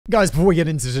Guys, before we get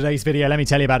into today's video, let me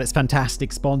tell you about its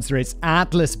fantastic sponsor. It's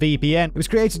Atlas VPN. It was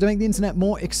created to make the internet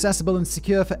more accessible and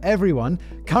secure for everyone.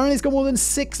 Currently, it's got more than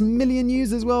 6 million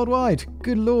users worldwide.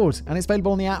 Good lord. And it's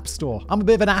available on the App Store. I'm a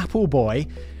bit of an Apple boy,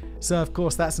 so of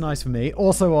course that's nice for me.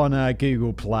 Also on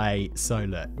Google Play. So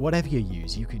look, whatever you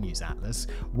use, you can use Atlas.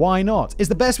 Why not? It's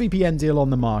the best VPN deal on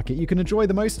the market. You can enjoy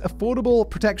the most affordable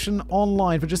protection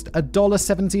online for just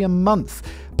 $1.70 a month.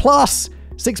 Plus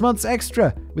 6 months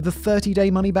extra with a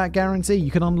 30-day money-back guarantee. You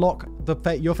can unlock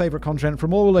your favorite content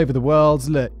from all over the world.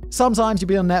 Look, sometimes you'll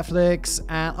be on Netflix,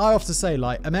 and I often say,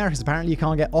 like, America's apparently you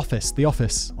can't get The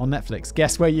Office on Netflix.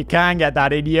 Guess where you can get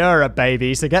that? In Europe,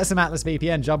 baby. So get some Atlas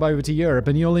VPN, jump over to Europe,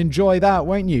 and you'll enjoy that,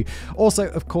 won't you? Also,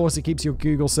 of course, it keeps your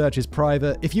Google searches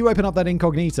private. If you open up that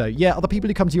incognito, yeah, other people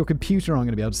who come to your computer aren't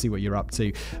going to be able to see what you're up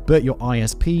to, but your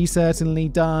ISP certainly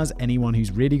does. Anyone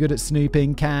who's really good at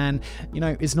snooping can. You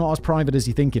know, it's not as private as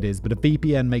you think it is, but a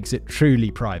VPN makes it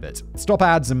truly private. Stop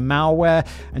ads and malware,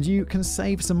 and you can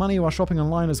save some money while shopping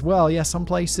online as well. Yeah, some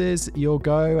places you'll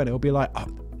go and it'll be like, oh,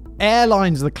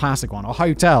 airlines are the classic one, or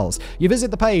hotels. You visit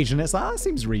the page and it's like, that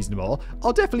seems reasonable.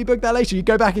 I'll definitely book that later. You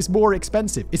go back, it's more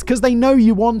expensive. It's because they know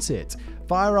you want it.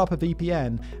 Fire up a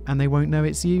VPN and they won't know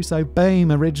it's you. So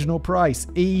boom, original price,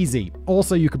 easy.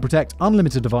 Also, you can protect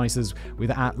unlimited devices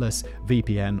with Atlas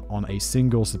VPN on a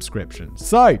single subscription.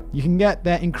 So you can get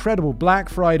their incredible Black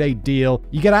Friday deal.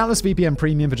 You get Atlas VPN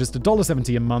Premium for just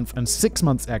 $1.70 a month and 6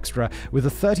 months extra with a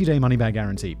 30-day money-back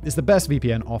guarantee. It's the best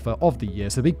VPN offer of the year.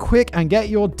 So be quick and get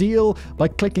your deal by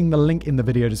clicking the link in the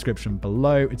video description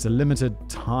below. It's a limited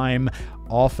time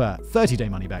offer, 30-day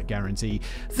money-back guarantee.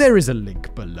 There is a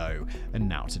link below. And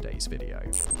now today's video.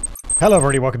 Hello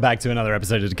everybody, welcome back to another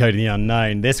episode of Decoding the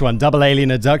Unknown. This one, double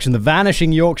alien abduction, the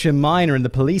vanishing Yorkshire miner, and the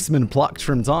policeman plucked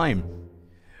from time.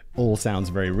 All sounds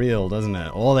very real, doesn't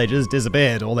it? Or they just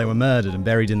disappeared, or they were murdered and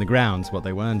buried in the ground. What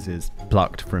they weren't is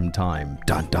plucked from time.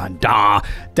 Dun dun dun!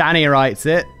 Danny writes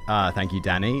it. Thank you,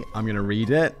 Danny. I'm going to read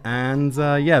it. And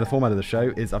yeah, the format of the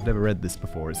show is, I've never read this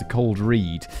before. It's a cold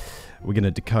read. We're going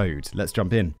to decode. Let's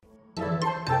jump in.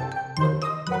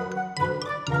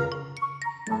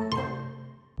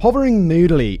 Hovering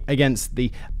moodily against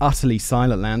the utterly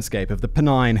silent landscape of the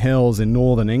Pennine Hills in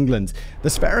northern England, the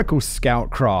spherical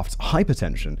scout craft's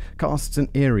hypertension casts an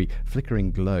eerie,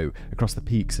 flickering glow across the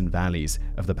peaks and valleys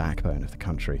of the backbone of the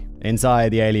country. Inside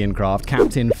the alien craft,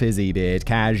 Captain Fizzybeard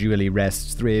casually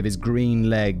rests 3 of his green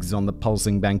legs on the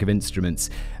pulsing bank of instruments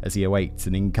as he awaits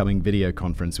an incoming video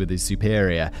conference with his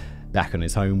superior, back on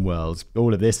his home world.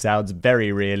 All of this sounds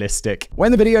very realistic. When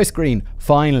the video screen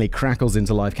finally crackles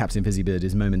into life, Captain Fizzybeard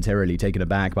is momentarily taken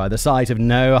aback by the sight of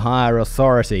no higher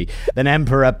authority than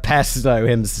Emperor Pesto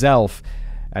himself,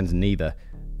 and neither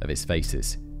of his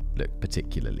faces look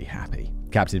particularly happy.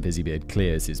 Captain Fizzybeard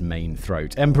clears his main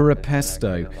throat. Emperor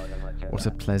Pesto. What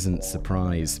a pleasant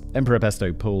surprise. Emperor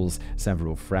Pesto pulls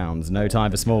several frowns. No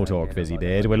time for small talk,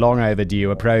 Fizzybeard. We're long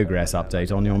overdue a progress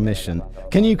update on your mission.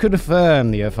 Can you confirm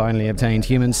that you have finally obtained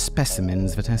human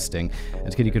specimens for testing?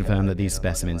 And can you confirm that these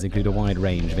specimens include a wide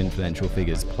range of influential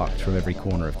figures plucked from every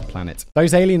corner of the planet?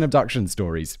 Those alien abduction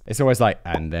stories, it's always like,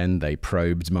 and then they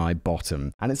probed my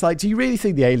bottom. And it's like, do you really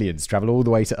think the aliens travel all the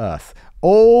way to Earth?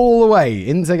 All the way,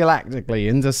 intergalactically,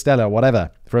 interstellar,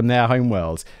 whatever, from their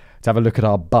homeworld, to have a look at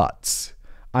our butts?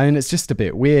 I mean, it's just a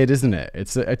bit weird, isn't it?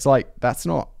 It's like, that's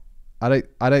not, I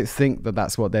don't think that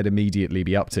that's what they'd immediately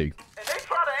be up to. And they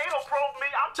try to anal probe me,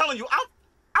 I'm telling you,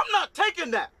 I'm not taking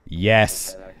that.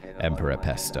 Yes, Emperor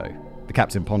Pesto. The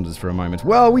captain ponders for a moment.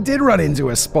 Well, we did run into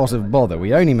a spot of bother.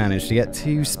 We only managed to get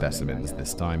 2 specimens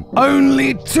this time.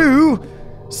 Only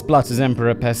 2? Splutters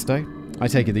Emperor Pesto. I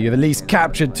take it that you've at least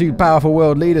captured 2 powerful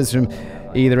world leaders from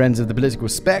either ends of the political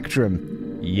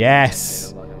spectrum.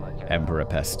 Yes, Emperor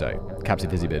Pesto. Captain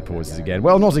Fizzybeard pauses again.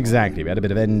 Well, not exactly. We had a bit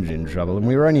of engine trouble, and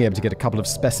we were only able to get a couple of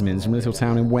specimens from a little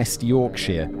town in West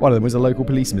Yorkshire. One of them was a local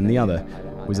policeman, the other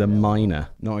was a miner.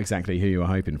 Not exactly who you were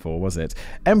hoping for, was it?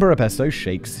 Emperor Pesto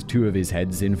shakes 2 of his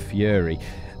heads in fury.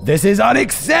 This is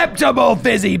unacceptable,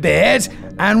 Fizzybeard!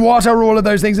 And what are all of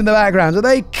those things in the background? Are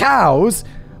they cows?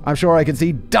 I'm sure I can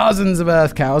see dozens of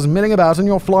Earth cows milling about on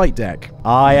your flight deck.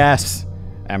 Ah, yes,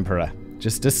 Emperor.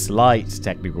 Just a slight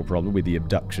technical problem with the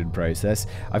abduction process.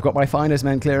 I've got my finest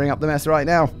men clearing up the mess right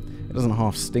now. It doesn't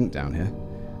half stink down here.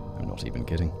 I'm not even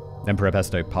kidding. Emperor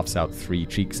Pesto puffs out 3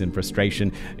 cheeks in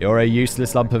frustration. You're a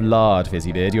useless lump of lard,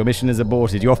 Fizzybeard. Your mission is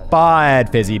aborted. You're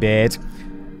fired, Fizzybeard.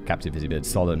 Captain Fizzybeard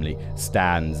solemnly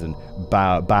stands and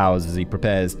bows as he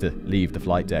prepares to leave the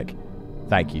flight deck.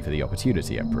 Thank you for the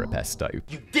opportunity, Emperor Pesto.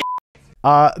 You dick!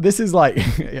 This is like,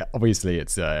 obviously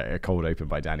it's a cold open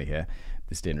by Danny here.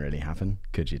 This didn't really happen.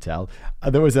 Could you tell? I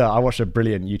watched a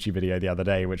brilliant YouTube video the other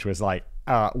day, which was like,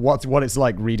 what it's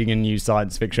like reading a new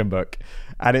science fiction book.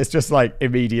 And it's just like,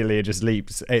 immediately it just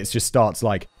leaps. It just starts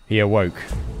like, he awoke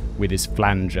with his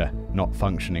flanger not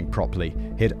functioning properly.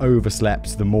 He had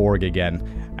overslept the morgue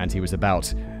again, and he was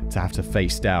about to have to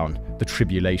face down the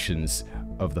tribulations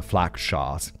of the flak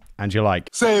chart. And you're like,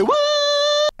 say what?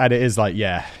 And it is like,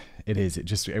 yeah, it is.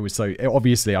 It was so,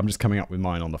 obviously I'm just coming up with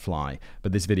mine on the fly,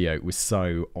 but this video was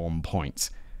so on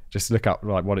point. Just look up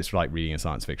like what it's like reading a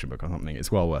science fiction book or something.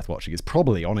 It's well worth watching. It's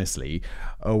probably, honestly,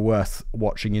 worth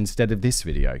watching instead of this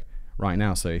video right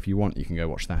now. So if you want, you can go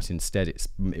watch that instead. It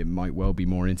might well be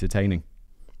more entertaining.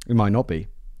 It might not be.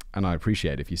 And I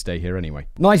appreciate it if you stay here anyway.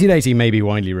 1980 may be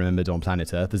widely remembered on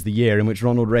planet Earth as the year in which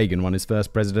Ronald Reagan won his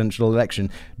first presidential election,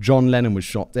 John Lennon was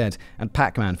shot dead, and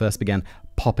Pac-Man first began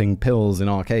popping pills in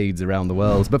arcades around the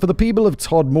world. But for the people of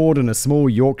Todmorden, a small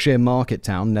Yorkshire market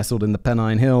town nestled in the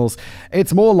Pennine Hills,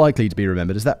 it's more likely to be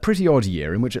remembered as that pretty odd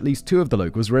year in which at least 2 of the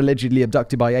locals were allegedly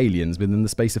abducted by aliens within the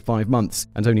space of 5 months,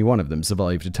 and only one of them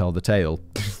survived to tell the tale.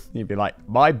 You'd be like,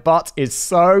 my butt is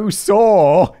so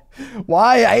sore!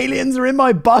 Why aliens are in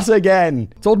my butt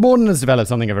again? Todmorden has developed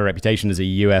something of a reputation as a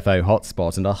UFO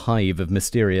hotspot and a hive of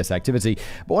mysterious activity,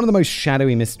 but one of the most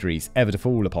shadowy mysteries ever to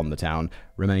fall upon the town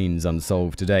remains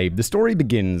unsolved today. The story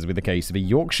begins with the case of a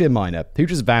Yorkshire miner who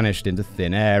just vanished into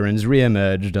thin air and has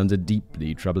re-emerged under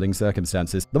deeply troubling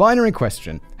circumstances. The miner in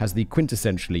question has the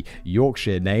quintessentially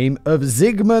Yorkshire name of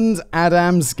Zygmunt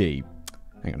Adamski.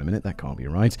 Hang on a minute, that can't be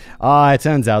right. It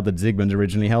turns out that Zygmunt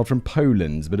originally hailed from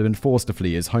Poland, but had been forced to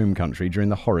flee his home country during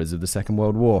the horrors of the Second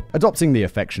World War. Adopting the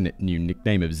affectionate new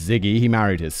nickname of Ziggy, he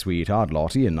married his sweetheart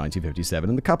Lottie in 1957,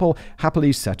 and the couple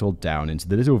happily settled down into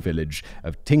the little village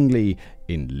of Tingley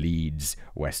in Leeds,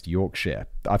 West Yorkshire.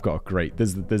 I've got a great...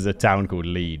 There's a town called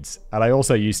Leeds, and I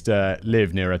also used to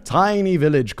live near a tiny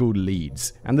village called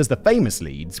Leeds. And there's the famous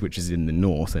Leeds, which is in the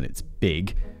north, and it's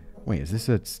big. Wait, is this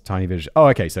a tiny village? Oh,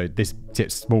 okay, so this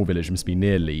small village must be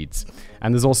near Leeds.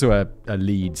 And there's also a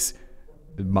Leeds,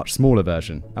 much smaller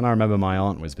version. And I remember my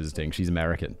aunt was visiting. She's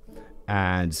American.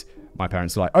 And my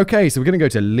parents were like, okay, so we're going to go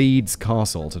to Leeds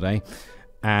Castle today.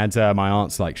 And my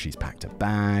aunt's like, she's packed a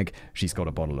bag. She's got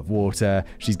a bottle of water.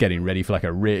 She's getting ready for like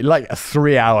a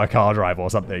 3-hour car drive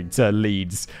or something to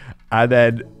Leeds. And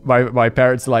then my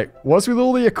parents are like, what's with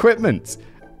all the equipment?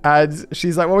 And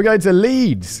she's like, well, we're going to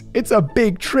Leeds. It's a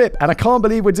big trip, and I can't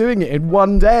believe we're doing it in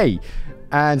one day.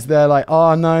 And they're like,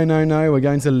 oh, no, we're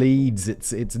going to Leeds.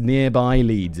 It's nearby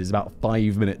Leeds. It's about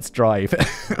 5 minutes drive.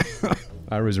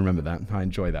 I always remember that. I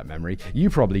enjoy that memory.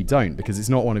 You probably don't, because it's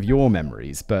not one of your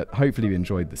memories, but hopefully you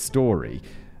enjoyed the story.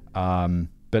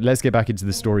 But let's get back into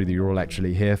the story that you're all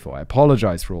actually here for. I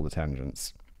apologize for all the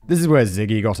tangents. This is where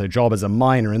Ziggy got a job as a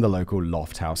miner in the local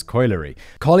loft house colliery.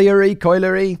 Colliery?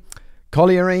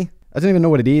 I don't even know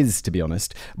what it is, to be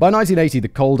honest. By 1980, the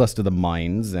coal dust of the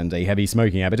mines and a heavy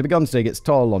smoking habit had begun to take its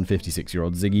toll on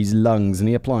 56-year-old Ziggy's lungs, and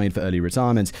he applied for early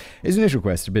retirement. His initial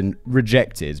quest had been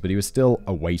rejected, but he was still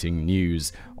awaiting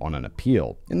news on an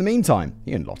appeal. In the meantime,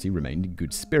 he and Lottie remained in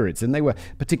good spirits, and they were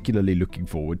particularly looking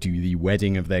forward to the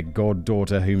wedding of their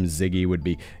goddaughter, whom Ziggy would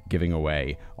be giving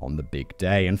away on the big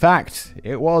day. In fact,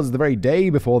 it was the very day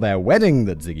before their wedding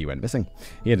that Ziggy went missing.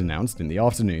 He had announced in the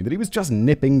afternoon that he was just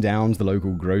nipping down to the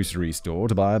local grocery store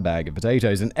to buy a bag of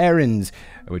potatoes, an errand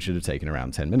which should have taken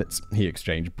around 10 minutes. He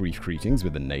exchanged brief greetings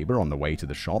with a neighbor on the way to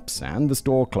the shops, and the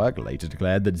store clerk later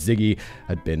declared that Ziggy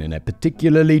had been in a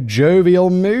particularly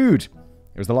jovial mood.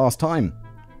 It was the last time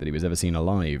that he was ever seen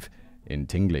alive in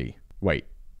Tingley. Wait,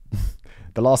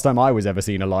 the last time I was ever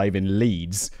seen alive in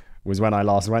Leeds was when I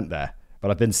last went there, but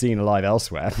I've been seen alive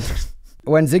elsewhere.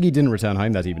 When Ziggy didn't return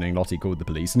home that evening, Lottie called the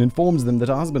police and informed them that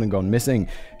her husband had gone missing.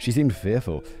 She seemed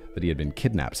fearful that he had been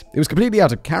kidnapped. It was completely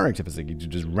out of character for Ziggy to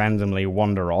just randomly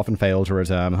wander off and fail to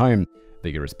return home.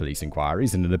 Vigorous police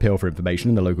inquiries and an appeal for information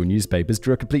in the local newspapers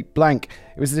drew a complete blank.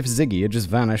 It was as if Ziggy had just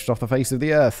vanished off the face of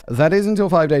the earth. That is until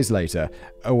 5 days later,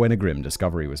 when a grim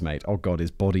discovery was made. Oh god,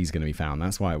 his body's going to be found.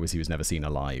 That's why he was never seen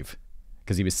alive.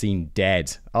 Because he was seen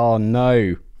dead. Oh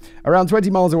no. Around 20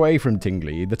 miles away from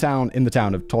Tingley, in the town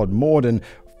of Todmorden,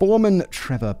 foreman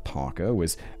Trevor Parker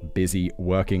was busy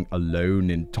working alone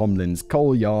in Tomlin's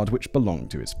coal yard, which belonged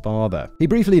to his father. He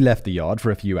briefly left the yard for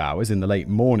a few hours in the late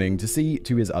morning to see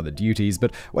to his other duties,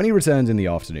 but when he returned in the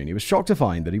afternoon, he was shocked to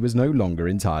find that he was no longer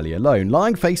entirely alone.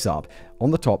 Lying face up on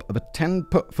the top of a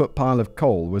 10-foot pile of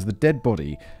coal was the dead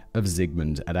body of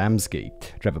Zygmunt Adamski.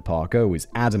 Trevor Parker was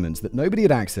adamant that nobody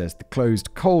had accessed the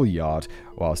closed coal yard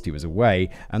whilst he was away,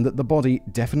 and that the body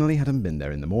definitely hadn't been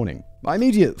there in the morning. My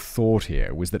immediate thought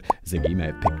here was that Ziggy may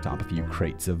have picked up a few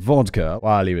crates of vodka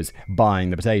while he was buying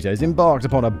the potatoes, embarked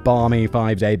upon a balmy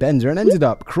 5-day bender, and ended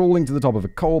up crawling to the top of a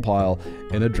coal pile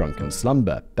in a drunken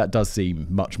slumber. That does seem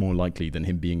much more likely than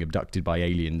him being abducted by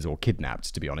aliens or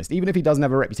kidnapped, to be honest, even if he doesn't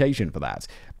have a reputation for that.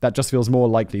 That just feels more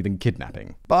likely than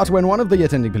kidnapping. But when one of the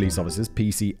attending police officers,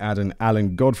 PC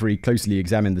Alan Godfrey, closely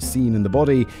examined the scene and the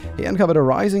body, he uncovered a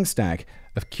rising stack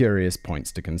of curious points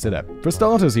to consider. For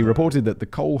starters, he reported that the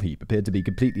coal heap appeared to be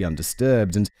completely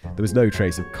undisturbed, and there was no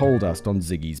trace of coal dust on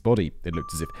Ziggy's body. It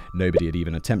looked as if nobody had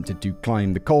even attempted to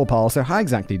climb the coal pile, so how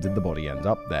exactly did the body end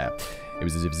up there? It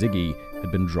was as if Ziggy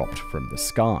had been dropped from the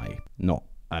sky. Not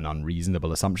an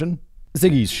unreasonable assumption.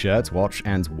 Ziggy's shirt, watch,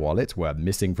 and wallet were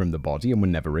missing from the body and were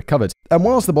never recovered. And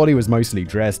whilst the body was mostly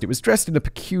dressed, it was dressed in a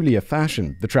peculiar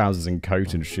fashion. The trousers and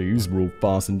coat and shoes were all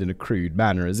fastened in a crude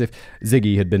manner, as if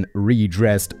Ziggy had been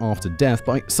redressed after death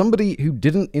by somebody who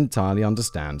didn't entirely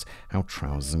understand how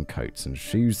trousers and coats and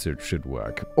shoes should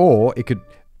work. Or it could,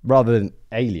 rather than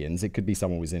aliens, it could be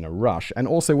someone who was in a rush. And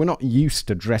also, we're not used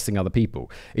to dressing other people.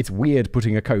 It's weird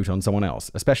putting a coat on someone else,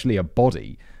 especially a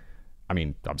body. I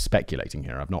mean, I'm speculating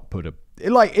here. I've not put a...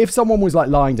 Like, if someone was, like,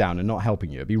 lying down and not helping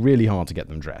you, it'd be really hard to get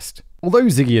them dressed. Although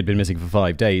Ziggy had been missing for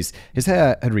 5 days, his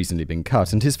hair had recently been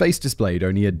cut, and his face displayed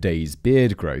only a day's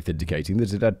beard growth, indicating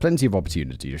that it had plenty of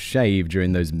opportunity to shave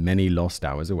during those many lost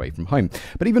hours away from home.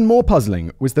 But even more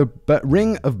puzzling was the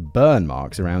ring of burn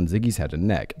marks around Ziggy's head and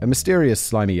neck. A mysterious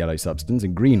slimy yellow substance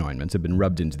in green ointment had been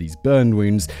rubbed into these burn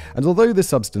wounds, and although the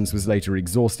substance was later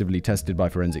exhaustively tested by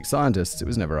forensic scientists, it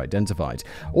was never identified.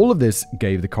 All of this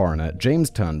gave the coroner, James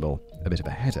Turnbull, a bit of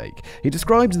a headache. He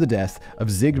described the death of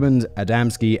Zygmunt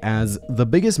Adamski as the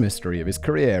biggest mystery of his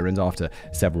career, and after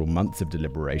several months of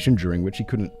deliberation, during which he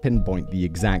couldn't pinpoint the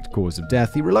exact cause of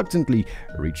death, he reluctantly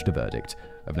reached a verdict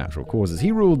of natural causes.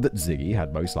 He ruled that Ziggy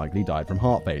had most likely died from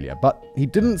heart failure, but he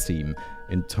didn't seem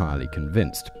entirely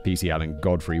convinced. PC Alan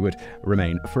Godfrey would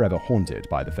remain forever haunted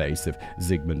by the face of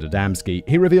Zygmunt Adamski.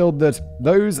 He revealed that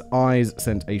those eyes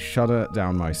sent a shudder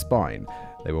down my spine.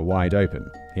 They were wide open.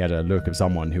 He had a look of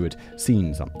someone who had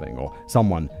seen something, or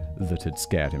someone that had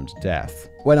scared him to death.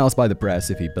 When asked by the press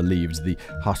if he believed the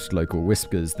hushed local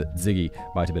whispers that Ziggy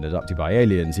might have been abducted by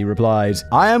aliens, he replied,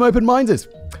 "I am open-minded.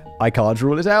 I can't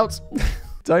rule it out."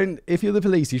 If you're the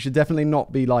police, you should definitely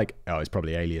not be like, "Oh, it's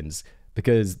probably aliens,"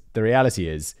 because the reality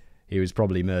is he was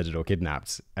probably murdered or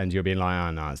kidnapped, and you're being like, "Oh,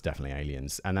 no, it's definitely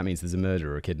aliens." And that means there's a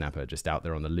murderer or a kidnapper just out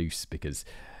there on the loose because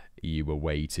you were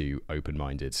way too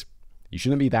open-minded. You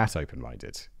shouldn't be that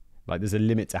open-minded. Like, there's a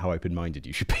limit to how open-minded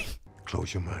you should be.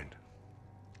 Close your mind.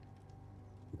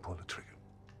 You pull the trigger.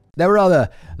 There were other,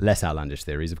 less outlandish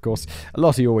theories, of course.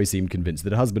 Lottie always seemed convinced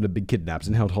that her husband had been kidnapped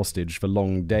and held hostage for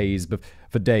days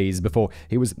before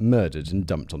he was murdered and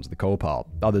dumped onto the coal pile.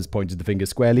 Others pointed the finger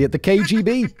squarely at the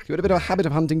KGB, who had a bit of a habit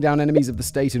of hunting down enemies of the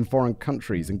state in foreign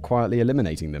countries and quietly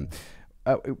eliminating them.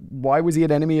 Why was he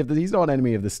an enemy of the... He's not an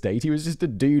enemy of the state. He was just a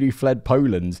dude who fled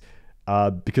Poland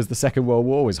because the Second World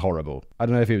War was horrible. I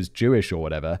don't know if he was Jewish or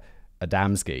whatever.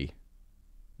 Adamski.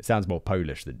 It sounds more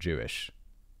Polish than Jewish.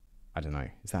 I don't know.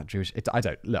 Is that Jewish? I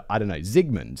don't know.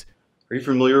 Zygmunt. Are you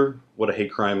familiar what a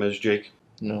hate crime is, Jake?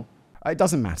 No. It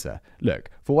doesn't matter. Look,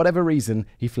 for whatever reason,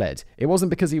 he fled. It wasn't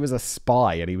because he was a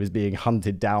spy and he was being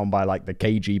hunted down by, like, the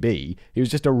KGB. He was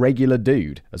just a regular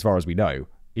dude, as far as we know.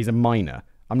 He's a minor.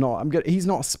 He's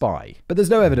not a spy. But there's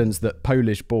no evidence that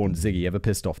Polish-born Ziggy ever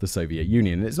pissed off the Soviet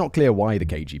Union, and it's not clear why the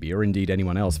KGB, or indeed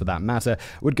anyone else for that matter,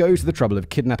 would go to the trouble of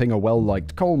kidnapping a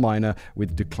well-liked coal miner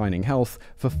with declining health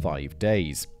for 5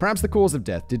 days. Perhaps the cause of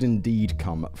death did indeed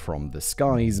come from the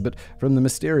skies, but from the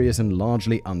mysterious and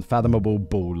largely unfathomable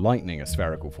ball lightning, a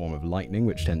spherical form of lightning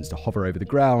which tends to hover over the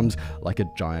ground like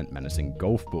a giant menacing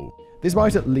golf ball. This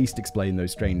might at least explain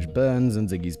those strange burns and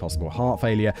Ziggy's possible heart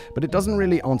failure, but it doesn't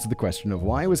really answer the question of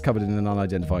why he was covered in an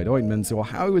unidentified ointment, or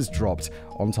how he was dropped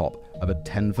on top of a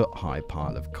 10-foot-high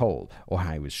pile of coal, or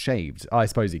how he was shaved. I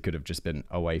suppose he could have just been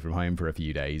away from home for a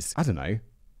few days. I don't know.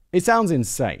 It sounds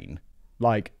insane.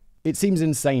 Like, it seems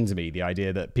insane to me, the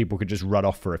idea that people could just run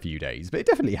off for a few days, but it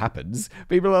definitely happens.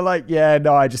 People are like, yeah,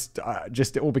 no,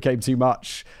 it all became too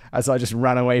much, as I just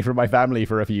ran away from my family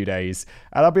for a few days.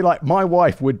 And I'd be like, my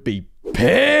wife would be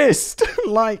pissed.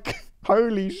 Like,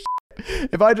 holy shit.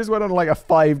 If I just went on like a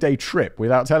 5-day trip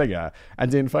without telling her and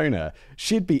didn't phone her,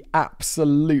 she'd be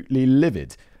absolutely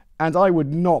livid. And I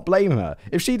would not blame her.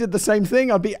 If she did the same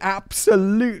thing, I'd be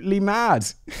absolutely mad.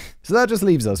 So that just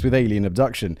leaves us with alien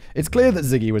abduction. It's clear that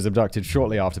Ziggy was abducted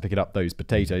shortly after picking up those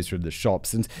potatoes from the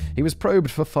shops, and he was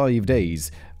probed for 5 days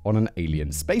on an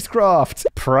alien spacecraft.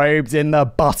 Probed in the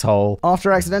butthole.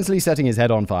 After accidentally setting his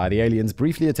head on fire, the aliens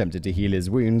briefly attempted to heal his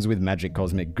wounds with magic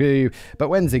cosmic goo, but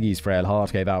when Ziggy's frail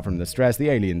heart gave out from the stress, the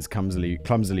aliens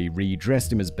clumsily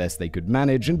redressed him as best they could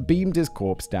manage and beamed his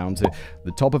corpse down to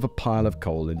the top of a pile of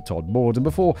coal in Todmorden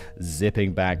before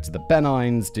zipping back to the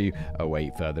Pennines to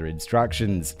await further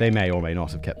instructions. They may or may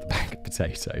not have kept the bag of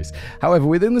potatoes. However,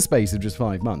 within the space of just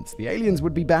 5 months, the aliens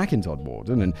would be back in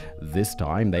Todmorden, and this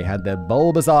time they had their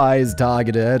bulbous eyes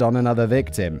targeted on another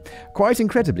victim. Quite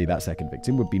incredibly, that second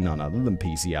victim would be none other than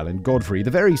PC Alan Godfrey,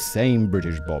 the very same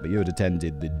British Bobby who had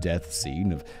attended the death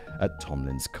scene at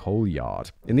Tomlin's coal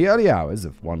yard. In the early hours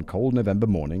of one cold November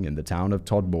morning in the town of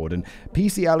Todmorden,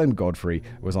 PC Alan Godfrey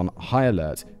was on high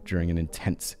alert during an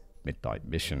intense midnight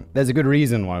mission. There's a good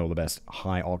reason why all the best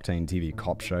high-octane TV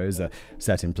cop shows are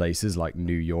set in places like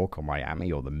New York or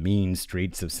Miami or the mean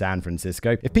streets of San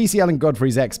Francisco. If PC Alan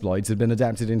Godfrey's exploits had been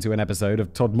adapted into an episode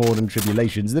of Todmorden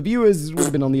Tribulations, the viewers would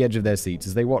have been on the edge of their seats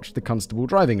as they watched the constable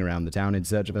driving around the town in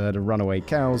search of a herd of runaway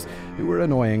cows who were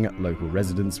annoying local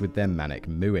residents with their manic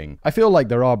mooing. I feel like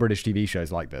there are British TV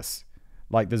shows like this.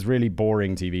 Like, there's really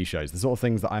boring TV shows, the sort of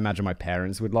things that I imagine my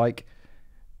parents would like.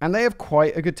 And they have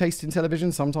quite a good taste in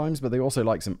television sometimes, but they also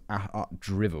like some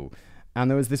drivel. And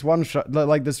there was this one show,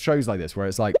 like there's shows like this, where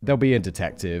it's like, there'll be a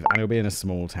detective, and he'll be in a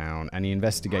small town, and he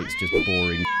investigates just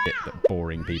boring shit that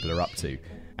boring people are up to.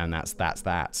 And that's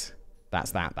the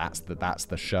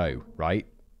show, right?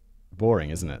 Boring,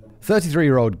 isn't it?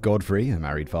 33-year-old Godfrey, a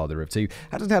married father of two,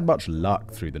 hadn't had much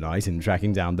luck through the night in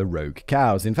tracking down the rogue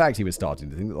cows. In fact, he was starting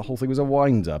to think that the whole thing was a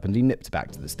wind-up, and he nipped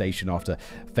back to the station after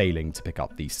failing to pick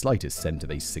up the slightest scent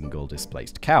of a single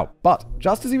displaced cow. But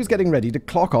just as he was getting ready to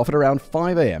clock off at around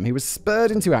 5 a.m., he was spurred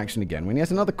into action again when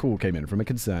yet another call came in from a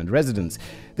concerned resident.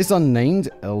 This unnamed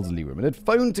elderly woman had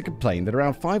phoned to complain that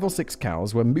around 5 or 6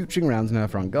 cows were mooching around in her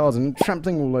front garden,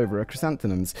 trampling all over her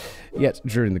chrysanthemums. Yet,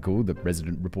 during the call, the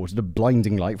resident reported a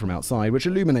blinding light from outside, which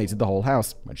illuminated the whole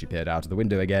house. When she peered out of the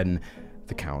window again,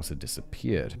 the cows had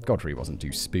disappeared. Godfrey wasn't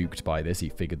too spooked by this. He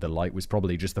figured the light was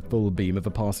probably just the full beam of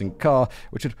a passing car,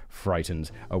 which had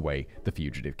frightened away the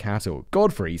fugitive cattle.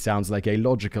 Godfrey sounds like a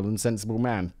logical and sensible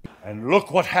man. And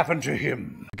look what happened to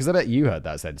him. Because I bet you heard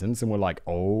that sentence and were like,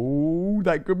 oh,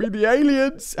 that could be the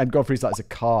aliens. And Godfrey's like, it's a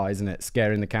car, isn't it?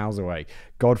 Scaring the cows away.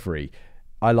 Godfrey,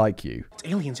 I like you.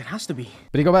 It's aliens, it has to be.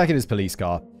 But he got back in his police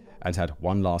car and had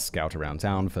one last scout around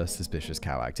town for suspicious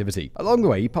cow activity. Along the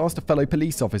way, he passed a fellow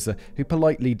police officer who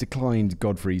politely declined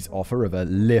Godfrey's offer of a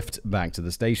lift back to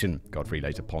the station. Godfrey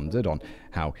later pondered on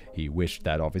how he wished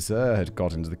that officer had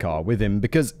got into the car with him,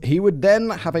 because he would then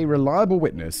have a reliable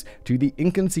witness to the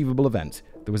inconceivable event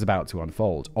that was about to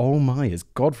unfold. Oh my, is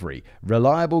Godfrey,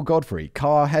 reliable Godfrey,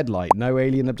 car headlight, no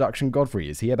alien abduction Godfrey,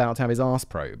 is he about to have his arse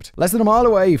probed? Less than a mile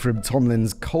away from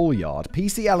Tomlin's coal yard,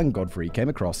 PC Alan Godfrey came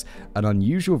across an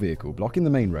unusual vehicle blocking the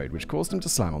main road, which caused him to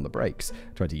slam on the brakes.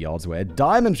 20 yards away, a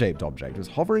diamond-shaped object was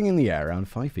hovering in the air around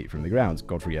 5 feet from the ground.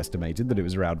 Godfrey estimated that it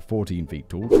was around 14 feet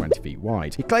tall, 20 feet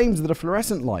wide. He claimed that a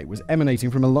fluorescent light was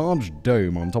emanating from a large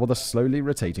dome on top of the slowly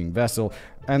rotating vessel,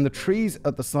 and the trees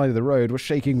at the side of the road were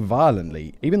shaking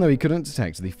violently, even though he couldn't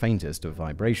detect the faintest of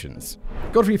vibrations.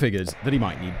 Godfrey figured that he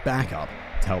might need backup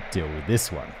to help deal with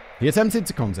this one. He attempted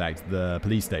to contact the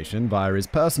police station via his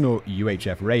personal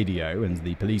UHF radio and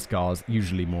the police car's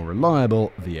usually more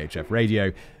reliable VHF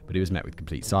radio, but he was met with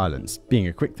complete silence. Being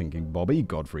a quick-thinking Bobby,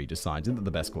 Godfrey decided that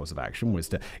the best course of action was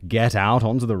to get out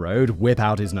onto the road, whip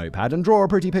out his notepad, and draw a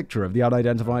pretty picture of the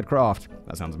unidentified craft.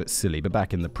 That sounds a bit silly, but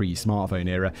back in the pre-smartphone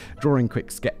era, drawing quick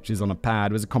sketches on a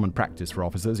pad was a common practice for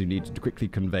officers who needed to quickly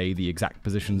convey the exact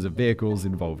positions of vehicles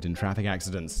involved in traffic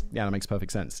accidents. Yeah, that makes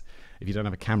perfect sense. If you don't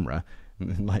have a camera,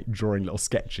 like drawing little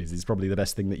sketches is probably the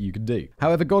best thing that you could do.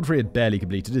 However, Godfrey had barely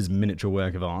completed his miniature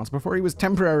work of art before he was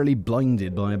temporarily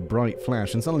blinded by a bright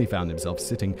flash and suddenly found himself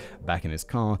sitting back in his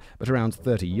car, but around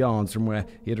 30 yards from where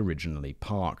he had originally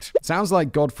parked. Sounds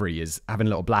like Godfrey is having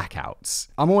little blackouts.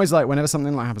 I'm always like, whenever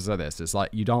something like happens like this, it's like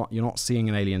you're not seeing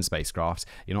an alien spacecraft,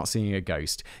 you're not seeing a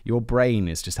ghost. Your brain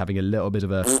is just having a little bit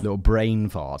of a little brain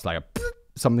fart, like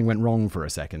something went wrong for a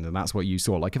second, and that's what you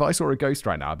saw. Like if I saw a ghost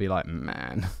right now, I'd be like,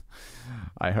 man,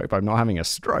 I hope I'm not having a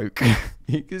stroke.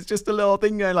 It's just a little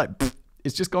thing going like,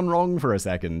 it's just gone wrong for a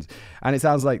second. And it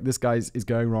sounds like this guy is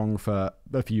going wrong for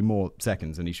a few more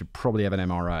seconds, and he should probably have an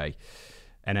MRI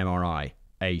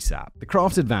ASAP. The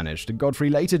craft had vanished, and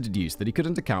Godfrey later deduced that he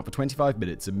couldn't account for 25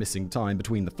 minutes of missing time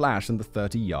between the flash and the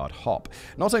 30-yard hop.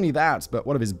 Not only that, but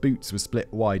one of his boots was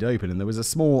split wide open, and there was a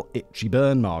small itchy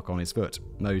burn mark on his foot.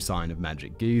 No sign of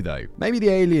magic goo, though. Maybe the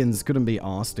aliens couldn't be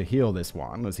asked to heal this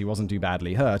one, as he wasn't too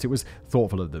badly hurt. It was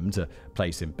thoughtful of them to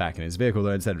place him back in his vehicle,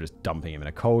 though, instead of just dumping him in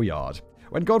a coal yard.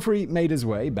 When Godfrey made his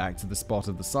way back to the spot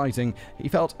of the sighting, he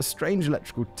felt a strange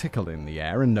electrical tickle in the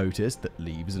air and noticed that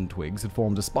leaves and twigs had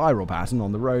formed a spiral pattern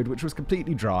on the road, which was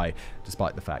completely dry,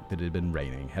 despite the fact that it had been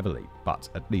raining heavily. But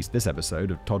at least this episode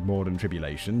of Todmorden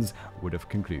Tribulations would have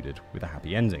concluded with a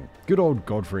happy ending. Good old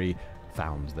Godfrey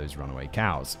found those runaway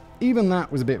cows. Even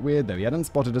that was a bit weird though. He hadn't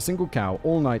spotted a single cow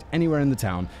all night anywhere in the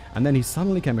town, and then he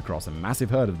suddenly came across a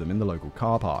massive herd of them in the local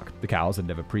car park. The cows had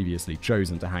never previously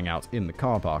chosen to hang out in the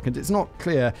car park, and it's not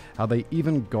clear how they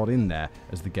even got in there,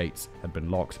 as the gates had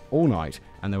been locked all night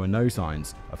and there were no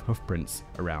signs of hoofprints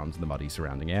around the muddy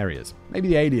surrounding areas. Maybe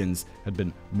the aliens had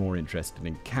been more interested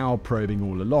in cow probing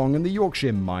all along, and the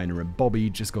Yorkshire miner and Bobby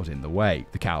just got in the way.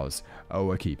 The cows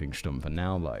were keeping stum for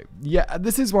now though. Yeah,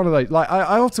 this is one of those, like,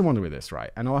 I often wonder with this, right?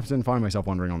 And I often find myself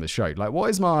wondering on this show, like, what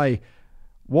is my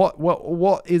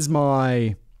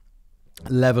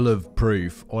level of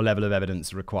proof or level of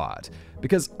evidence required?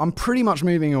 Because I'm pretty much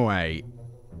moving away.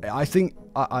 I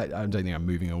don't think I'm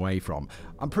moving away from.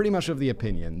 I'm pretty much of the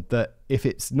opinion that if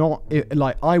it's not,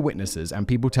 like, eyewitnesses and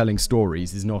people telling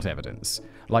stories is not evidence.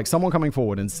 Like, someone coming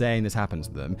forward and saying this happened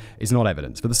to them is not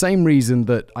evidence. For the same reason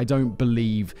that I don't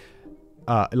believe,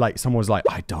 like, someone was like,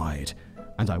 I died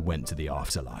and I went to the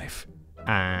afterlife.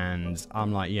 And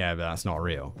I'm like, yeah, but that's not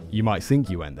real. You might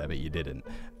think you went there, but you didn't.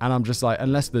 And I'm just like,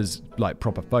 unless there's like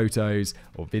proper photos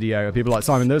or video, people like,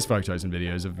 Simon, there's photos and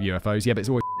videos of UFOs. Yeah, but it's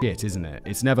always shit, isn't it?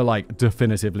 It's never like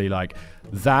definitively like,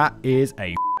 that is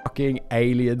a fucking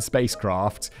alien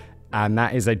spacecraft and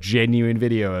that is a genuine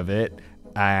video of it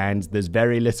and there's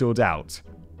very little doubt.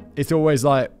 It's always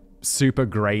like super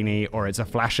grainy, or it's a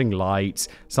flashing light,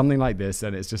 something like this,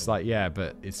 and it's just like, yeah,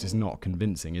 but it's just not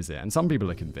convincing, is it? And some people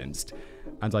are convinced,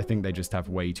 and I think they just have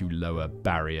way too low a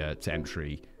barrier to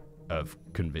entry of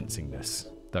convincingness.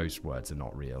 Those words are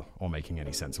not real or making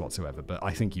any sense whatsoever, but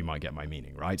I think you might get my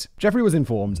meaning, right? Jeffrey was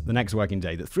informed the next working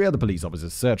day that 3 other police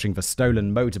officers searching for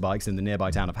stolen motorbikes in the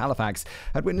nearby town of Halifax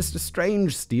had witnessed a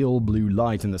strange steel blue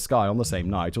light in the sky on the same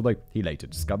night, although he later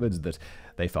discovered that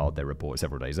they filed their report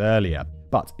several days earlier.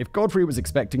 But if Godfrey was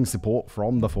expecting support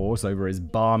from the force over his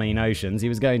balmy notions, he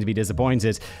was going to be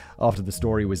disappointed. After the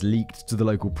story was leaked to the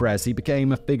local press, he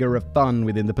became a figure of fun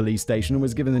within the police station and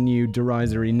was given the new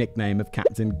derisory nickname of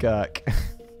Captain Kirk.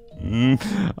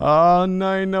 Oh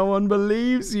no, no one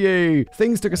believes you.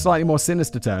 Things took a slightly more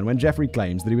sinister turn when Jeffrey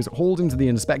claims that he was hauled into the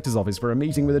inspector's office for a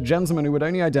meeting with a gentleman who would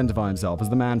only identify himself as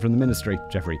the man from the ministry.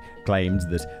 Jeffrey claimed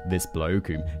that this bloke,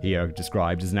 whom he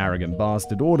described as an arrogant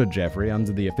bastard, ordered Jeffrey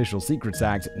under the Official Secrets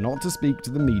Act not to speak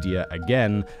to the media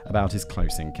again about his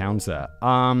close encounter.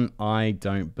 I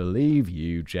don't believe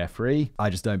you, Jeffrey.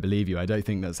 I just don't believe you. I don't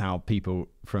think that's how people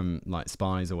from like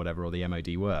spies or whatever or the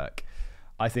MOD work.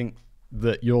 I think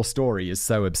that your story is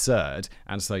so absurd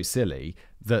and so silly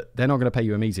that they're not going to pay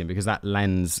you a meeting because that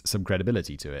lends some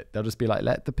credibility to it. They'll just be like,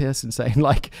 let the person say,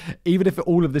 like, even if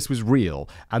all of this was real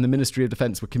and the Ministry of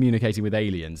Defense were communicating with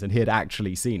aliens and he had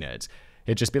actually seen it,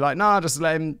 he'd just be like, nah, just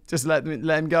let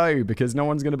him go because no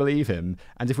one's going to believe him.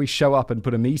 And if we show up and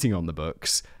put a meeting on the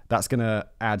books, that's going to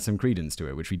add some credence to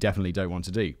it, which we definitely don't want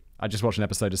to do. I just watched an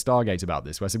episode of Stargate about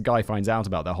this where some guy finds out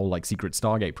about their whole like secret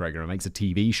Stargate program and makes a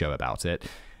TV show about it.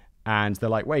 And they're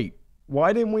like, wait,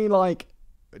 why didn't we like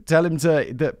tell him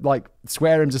to like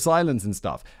swear him to silence and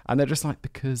stuff? And they're just like,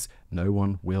 because no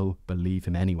one will believe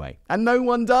him anyway. And no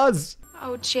one does.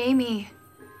 Oh, Jamie.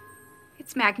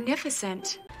 It's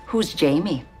magnificent. Who's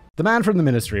Jamie? The man from the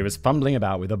ministry was fumbling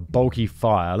about with a bulky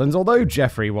file, and although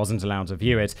Jeffrey wasn't allowed to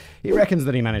view it, he reckons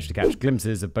that he managed to catch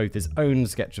glimpses of both his own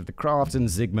sketch of the craft and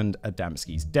Zygmunt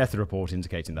Adamski's death report,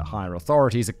 indicating that higher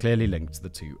authorities are clearly linked to the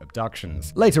 2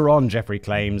 abductions. Later on, Jeffrey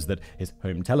claims that his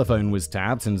home telephone was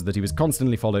tapped and that he was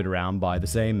constantly followed around by the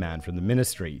same man from the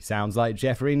ministry. Sounds like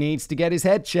Jeffrey needs to get his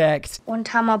head checked. One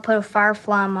time I put a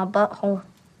firefly in my butthole.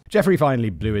 Jeffrey finally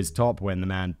blew his top when the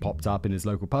man popped up in his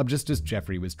local pub just as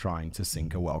Jeffrey was trying to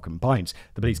sink a welcome pint.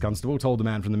 The police constable told the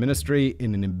man from the ministry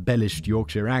in an embellished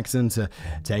Yorkshire accent to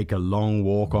take a long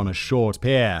walk on a short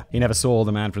pier. He never saw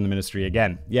the man from the ministry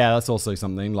again. Yeah, that's also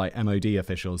something like MOD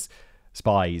officials.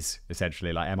 Spies,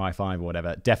 essentially, like MI5 or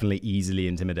whatever, definitely easily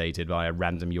intimidated by a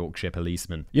random Yorkshire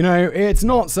policeman. You know, it's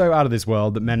not so out of this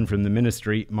world that men from the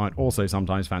ministry might also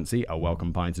sometimes fancy a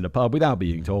welcome pint in a pub without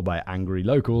being told by angry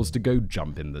locals to go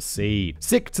jump in the sea.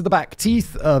 Sick to the back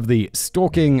teeth of the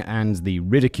stalking and the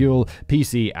ridicule,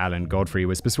 PC Alan Godfrey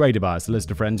was persuaded by a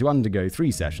solicitor friend to undergo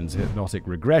 3 sessions of hypnotic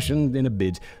regression in a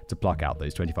bid to pluck out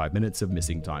those 25 minutes of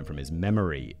missing time from his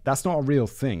memory. That's not a real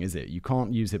thing, is it? You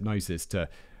can't use hypnosis to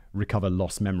recover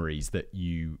lost memories that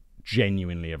you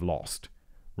genuinely have lost,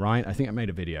 right? I think I made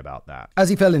a video about that. As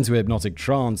he fell into a hypnotic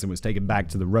trance and was taken back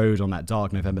to the road on that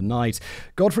dark November night,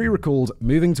 Godfrey recalled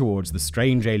moving towards the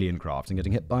strange alien craft and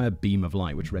getting hit by a beam of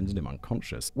light which rendered him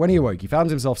unconscious. When he awoke, he found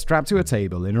himself strapped to a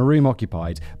table in a room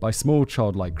occupied by small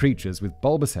childlike creatures with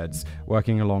bulbous heads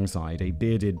working alongside a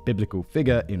bearded biblical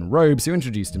figure in robes who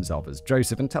introduced himself as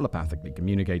Joseph and telepathically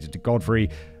communicated to Godfrey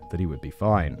that he would be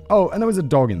fine. Oh, and there was a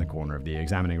dog in the corner of the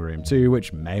examining room too,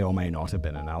 which may or may not have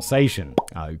been an Alsatian.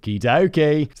 Okie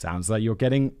dokie. Sounds like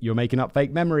you're making up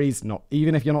fake memories, not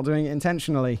even if you're not doing it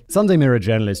intentionally. Sunday Mirror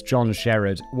journalist John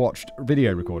Sherrod watched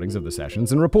video recordings of the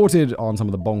sessions and reported on some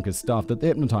of the bonkers stuff that the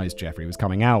hypnotized Jeffrey was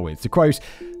coming out with. To quote,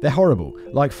 "They're horrible,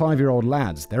 like 5-year-old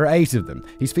lads. There are 8 of them.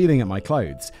 He's feeling at my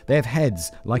clothes. They have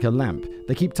heads like a lamp.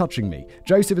 They keep touching me.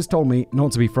 Joseph has told me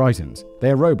not to be frightened.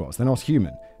 They are robots. They're not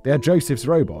human. They are Joseph's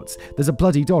robots. There's a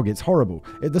bloody dog. It's horrible.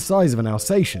 It's the size of an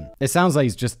Alsatian." It sounds like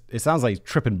he's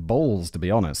tripping balls, to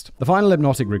be honest. The final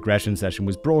hypnotic regression session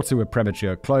was brought to a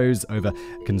premature close over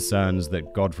concerns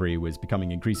that Godfrey was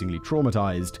becoming increasingly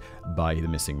traumatized by the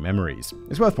missing memories.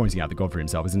 It's worth pointing out that Godfrey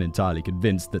himself isn't entirely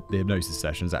convinced that the hypnosis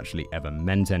sessions actually ever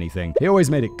meant anything. He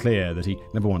always made it clear that he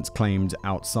never once claimed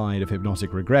outside of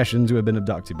hypnotic regression to have been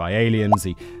abducted by aliens.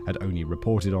 He had only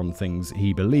reported on things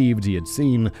he believed he had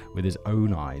seen with his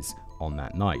own eyes on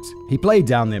that night. He played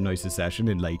down the hypnosis session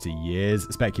in later years,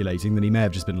 speculating that he may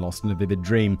have just been lost in a vivid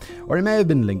dream, or it may have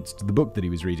been linked to the book that he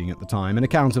was reading at the time, an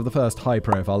account of the first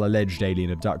high-profile alleged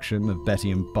alien abduction of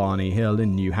Betty and Barney Hill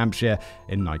in New Hampshire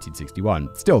in 1961.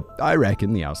 Still, I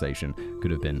reckon the Alsatian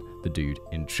could have been the dude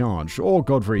in charge, or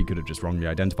Godfrey could have just wrongly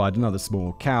identified another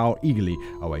small cow eagerly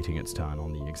awaiting its turn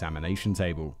on the examination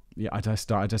table. Yeah, I just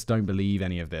don't believe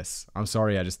any of this. I'm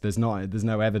sorry, there's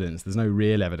no evidence. There's no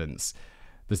real evidence.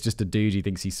 There's just a dude who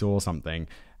thinks he saw something,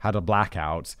 had a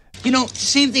blackout. You know,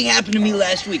 same thing happened to me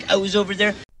last week. I was over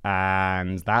there.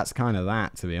 And that's kind of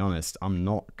that, to be honest. I'm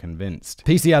not convinced.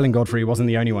 PC Alan Godfrey wasn't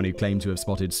the only one who claimed to have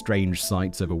spotted strange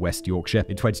sights over West Yorkshire.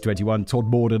 In 2021,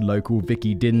 Todmorden local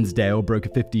Vicky Dinsdale broke a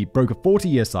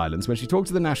 40-year silence when she talked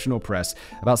to the national press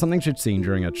about something she'd seen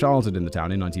during her childhood in the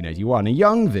town in 1981. A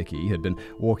young Vicky had been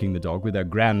walking the dog with her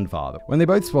grandfather when they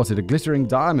both spotted a glittering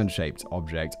diamond-shaped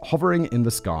object hovering in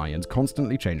the sky and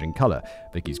constantly changing color.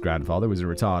 Vicky's grandfather was a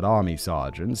retired army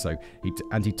sergeant, so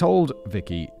he told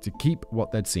Vicky to keep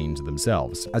what they'd seen to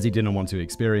themselves, as he didn't want to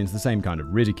experience the same kind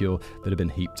of ridicule that had been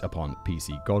heaped upon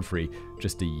PC Godfrey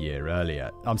just a year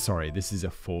earlier. I'm sorry, this is a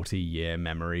 40-year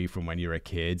memory from when you're a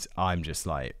kid. I'm just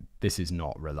like, this is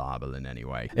not reliable in any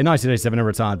way. In 1987, a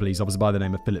retired police officer by the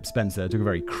name of Philip Spencer took a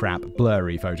very crap,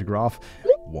 blurry photograph.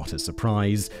 What a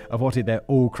surprise. They're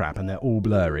all crap and they're all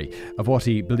blurry. Of what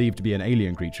he believed to be an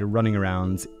alien creature running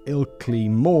around Ilkley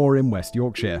Moor in West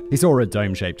Yorkshire. He saw a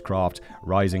dome-shaped craft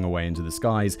rising away into the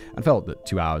skies and felt that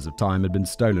 2 hours of time had been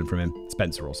stolen from him.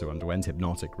 Spencer also underwent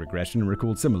hypnotic regression and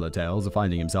recalled similar tales of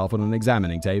finding himself on an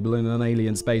examining table in an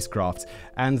alien spacecraft.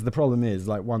 And the problem is,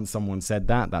 once someone said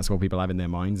that, that's what people have in their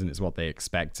minds and it's what they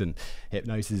expect. And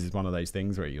hypnosis is one of those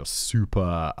things where you're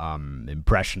super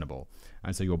impressionable.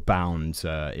 And so you're bound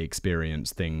to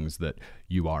experience things that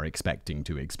you are expecting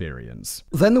to experience.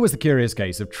 Then there was the curious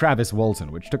case of Travis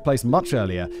Walton, which took place much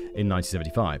earlier in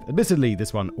 1975. Admittedly,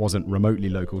 this one wasn't remotely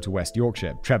local to West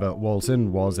Yorkshire. Trevor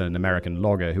Walton was an American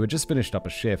logger who had just finished up a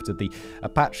shift at the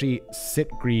Apache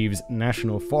Sitgreaves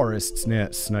National Forests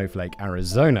near Snowflake,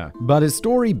 Arizona. But his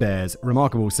story bears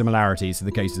remarkable similarities to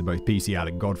the cases of both PC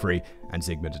Alan Godfrey and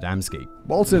Zygmunt Adamski.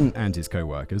 Walton and his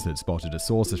co-workers had spotted a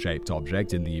saucer-shaped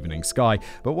object in the evening sky,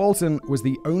 but Walton was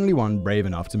the only one brave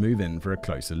enough to move in for a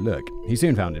closer look. He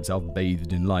soon found himself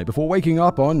bathed in light before waking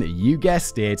up on, you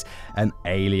guessed it, an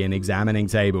alien examining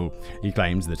table. He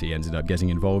claims that he ended up getting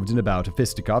involved in a bout of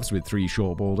fisticuffs with 3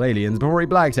 short-balled aliens before he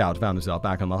blacked out, found himself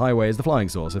back on the highway as the flying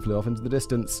saucer flew off into the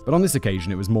distance. But on this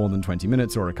occasion, it was more than 20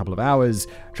 minutes or a couple of hours.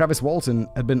 Travis Walton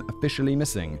had been officially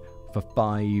missing for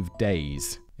 5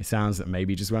 days. It sounds that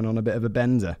maybe he just went on a bit of a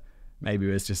bender. Maybe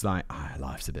it was just like,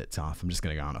 life's a bit tough. I'm just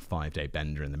going to go on a 5-day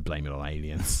bender and then blame it on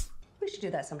aliens. We should do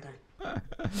that sometime.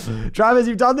 Travis,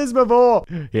 you've done this before.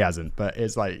 He hasn't, but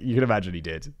it's like, you can imagine he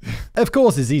did. Of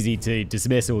course, it's easy to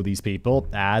dismiss all these people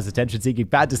as attention-seeking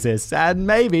fantasists, and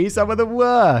maybe some of them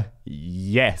were.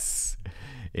 Yes.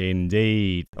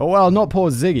 Indeed. Oh, well, not poor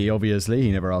Ziggy, obviously.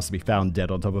 He never asked to be found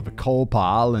dead on top of a coal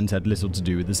pile and had little to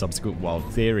do with the subsequent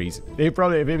wild theories. If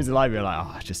he was alive, he'd be like,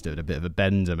 I just did a bit of a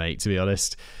bender, mate, to be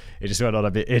honest. It just went on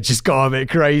a bit, it just got a bit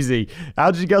crazy. How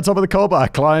did you get on top of the coal pile? I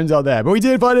climbed up there. But we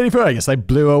didn't find any food. I guess they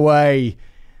blew away.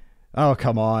 Oh,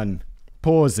 come on.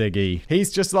 Poor Ziggy.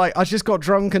 He's just like, I just got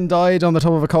drunk and died on the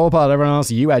top of a coal pile. Everyone else,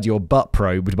 you had your butt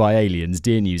probed by aliens,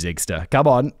 didn't you, Zigster? Come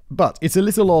on. But it's a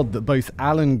little odd that both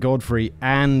Alan Godfrey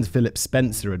and Philip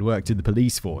Spencer had worked in the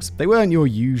police force. They weren't your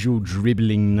usual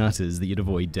dribbling nutters that you'd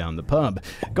avoid down the pub.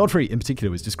 Godfrey, in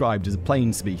particular, was described as a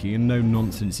plain-speaking and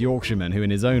no-nonsense Yorkshireman who, in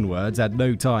his own words, had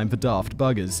no time for daft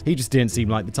buggers. He just didn't seem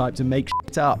like the type to make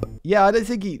shit up. Yeah, I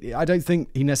don't think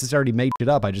he necessarily made shit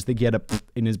up. I just think he had a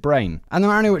in his brain. And the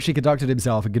manner in which he conducted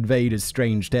himself and conveyed his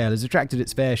strange tale has attracted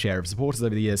its fair share of supporters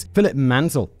over the years. Philip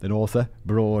Mantle, an author,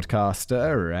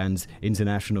 broadcaster, and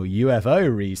international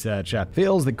UFO researcher,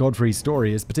 feels that Godfrey's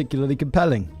story is particularly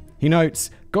compelling. He notes,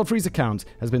 Godfrey's account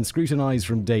has been scrutinized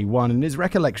from day one and his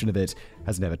recollection of it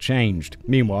has never changed.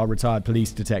 Meanwhile, retired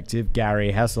police detective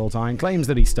Gary Hesseltine claims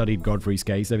that he studied Godfrey's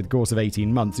case over the course of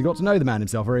 18 months and got to know the man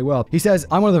himself very well. He says,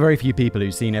 I'm one of the very few people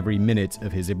who've seen every minute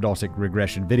of his hypnotic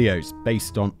regression videos.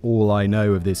 Based on all I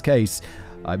know of this case,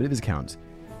 I believe his account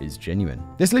is genuine.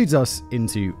 This leads us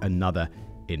into another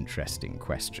interesting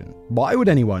question. Why would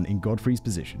anyone in Godfrey's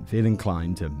position feel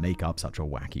inclined to make up such a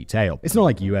wacky tale? It's not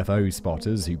like UFO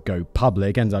spotters who go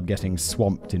public end up getting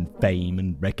swamped in fame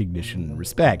and recognition and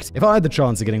respect. If I had the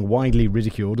chance of getting widely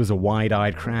ridiculed as a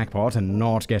wide-eyed crackpot and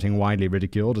not getting widely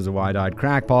ridiculed as a wide-eyed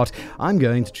crackpot, I'm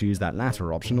going to choose that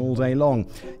latter option all day long.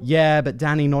 Yeah, but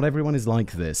Danny, not everyone is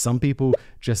like this. Some people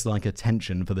just like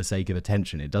attention for the sake of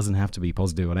attention. It doesn't have to be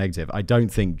positive or negative. I don't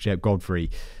think Godfrey,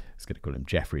 I was going to call him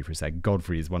Jeffrey for a sec.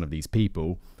 Godfrey is one of these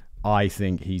people. I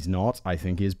think he's not. I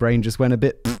think his brain just went a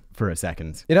bit for a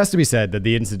second. It has to be said that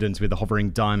the incident with the hovering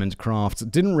diamond craft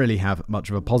didn't really have much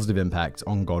of a positive impact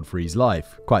on Godfrey's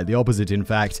life. Quite the opposite, in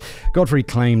fact. Godfrey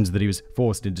claimed that he was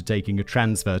forced into taking a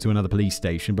transfer to another police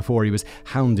station before he was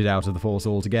hounded out of the force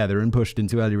altogether and pushed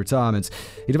into early retirement.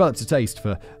 He developed a taste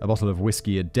for a bottle of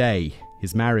whiskey a day.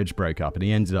 His marriage broke up and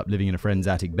he ended up living in a friend's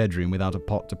attic bedroom without a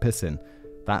pot to piss in.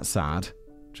 That's sad.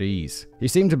 Jeez. He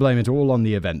seemed to blame it all on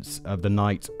the events of the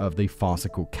night of the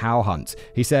farcical cow hunt.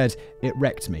 He said, it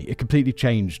wrecked me. It completely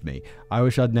changed me. I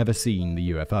wish I'd never seen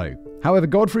the UFO. However,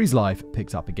 Godfrey's life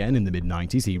picked up again in the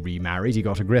mid-90s. He remarried, he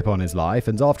got a grip on his life,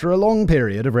 and after a long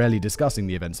period of rarely discussing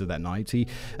the events of that night, he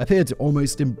appeared to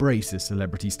almost embrace his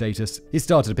celebrity status. He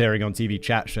started appearing on TV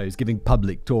chat shows, giving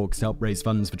public talks to help raise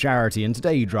funds for charity, and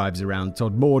today he drives around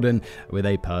Todd Morden with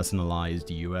a personalized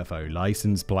UFO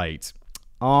license plate.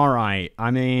 Alright, I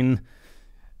mean,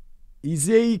 he's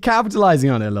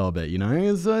capitalizing on it a little bit, you know?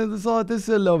 There's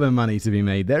a little bit of money to be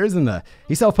made there, isn't there?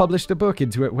 He self-published a book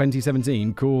into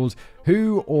 2017 called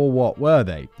Who or What Were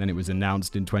They? Then it was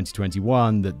announced in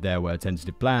 2021 that there were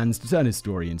tentative plans to turn his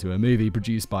story into a movie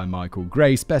produced by Michael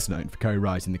Grace, best known for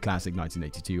co-writing the classic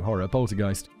 1982 horror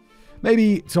Poltergeist.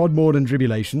 Maybe Todd Morden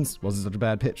Tribulations wasn't such a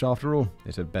bad pitch after all.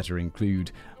 It had better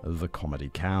include the comedy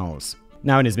cows.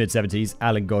 Now in his mid-70s,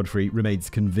 Alan Godfrey remains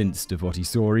convinced of what he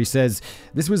saw. He says,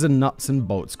 this was a nuts and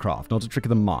bolts craft, not a trick of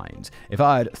the mind. If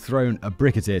I had thrown a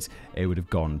brick at it, it would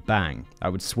have gone bang. I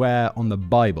would swear on the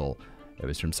Bible it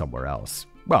was from somewhere else.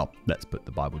 Well, let's put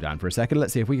the Bible down for a second.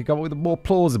 Let's see if we can come up with a more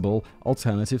plausible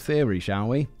alternative theory, shall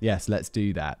we? Yes, let's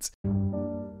do that.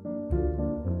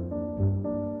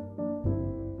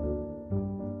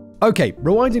 Okay,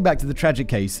 rewinding back to the tragic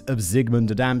case of Zygmunt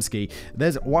Adamski,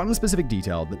 there's one specific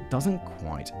detail that doesn't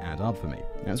quite add up for me.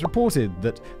 It's reported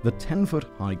that the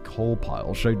 10-foot-high coal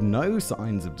pile showed no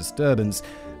signs of disturbance,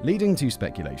 leading to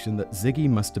speculation that Ziggy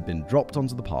must have been dropped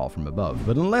onto the pile from above.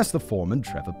 But unless the foreman,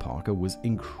 Trevor Parker, was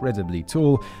incredibly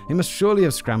tall, he must surely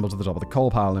have scrambled to the top of the coal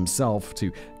pile himself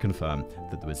to confirm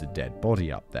that there was a dead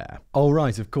body up there. Oh,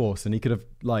 right, of course, and he could have,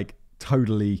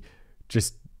 totally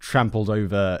just trampled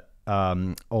over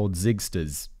old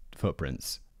Zigster's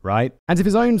footprints, right? And if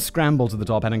his own scramble to the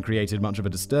top hadn't created much of a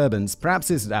disturbance,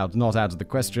 perhaps it's not out of the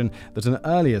question that an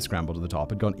earlier scramble to the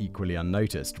top had gone equally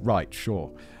unnoticed. Right,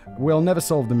 sure. We'll never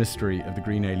solve the mystery of the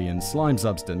green alien slime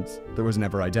substance that was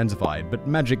never identified, but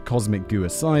magic cosmic goo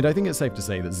aside, I think it's safe to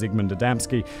say that Zygmunt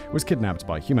Adamski was kidnapped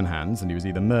by human hands, and he was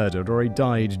either murdered or he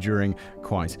died during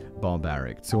quite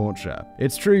barbaric torture.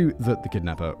 It's true that the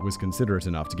kidnapper was considerate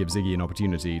enough to give Ziggy an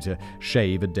opportunity to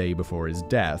shave a day before his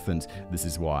death, and this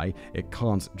is why it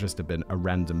can't just have been a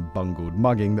random bungled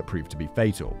mugging that proved to be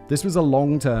fatal. This was a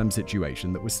long-term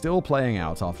situation that was still playing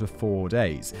out after 4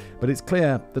 days, but it's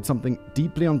clear that something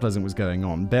deeply unpleasant was going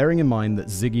on, bearing in mind that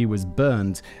Ziggy was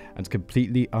burned and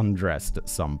completely undressed at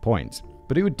some point.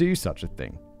 But who would do such a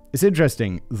thing? It's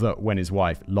interesting that when his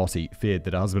wife, Lottie, feared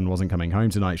that her husband wasn't coming home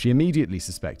tonight, she immediately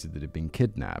suspected that he'd been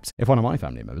kidnapped. If one of my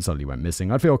family members suddenly went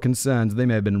missing, I'd feel concerned they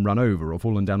may have been run over or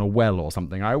fallen down a well or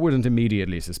something. I wouldn't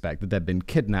immediately suspect that they'd been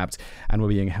kidnapped and were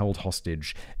being held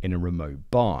hostage in a remote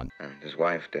barn. His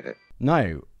wife did it.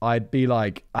 No, I'd be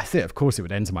like, I think, of course it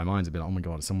would enter my mind. I'd be like, oh my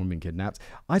God, has someone been kidnapped?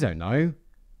 I don't know.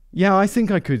 Yeah, I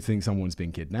think I could think someone's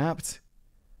been kidnapped.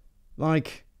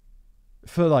 Like,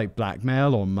 for like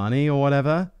blackmail or money or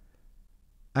whatever.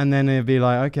 And then it'd be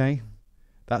like, okay,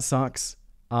 that sucks.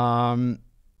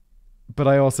 But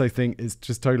I also think it's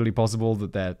just totally possible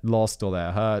that they're lost or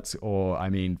they're hurt, or, I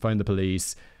mean, phone the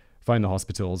police, phone the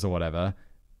hospitals or whatever.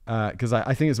 Because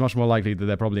I think it's much more likely that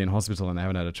they're probably in hospital and they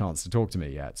haven't had a chance to talk to me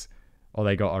yet. Or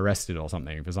they got arrested or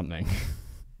something for something.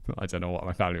 I don't know what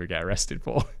my family would get arrested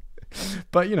for.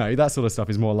 But, you know, that sort of stuff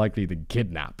is more likely than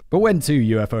kidnap. But when two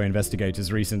UFO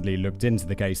investigators recently looked into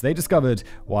the case, they discovered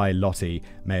why Lottie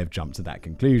may have jumped to that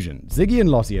conclusion. Ziggy and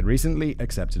Lottie had recently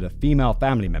accepted a female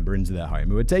family member into their home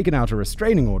who had taken out a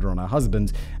restraining order on her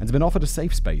husband and had been offered a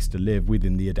safe space to live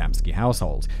within the Adamski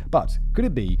household. But could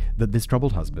it be that this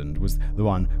troubled husband was the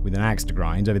one with an axe to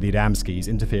grind over the Adamskis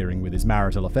interfering with his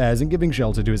marital affairs and giving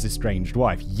shelter to his estranged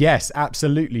wife? Yes,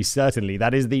 absolutely, certainly.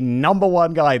 That is the number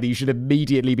one guy that you should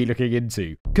immediately be looking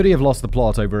into. Could he have lost the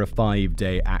plot over a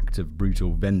 5-day act of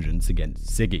brutal vengeance against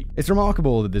Ziggy? It's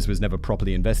remarkable that this was never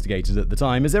properly investigated at the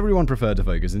time, as everyone preferred to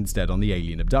focus instead on the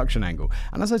alien abduction angle.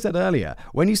 And as I said earlier,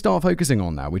 when you start focusing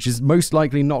on that, which is most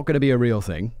likely not going to be a real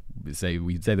thing, we'd say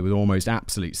that with almost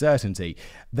absolute certainty,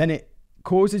 then it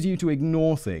causes you to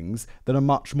ignore things that are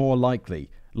much more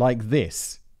likely, like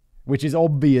this, which is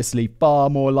obviously far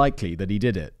more likely that he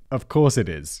did it. Of course it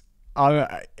is.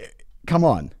 Come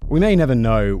on. We may never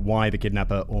know why the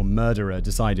kidnapper or murderer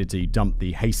decided to dump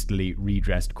the hastily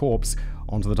redressed corpse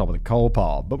onto the top of the coal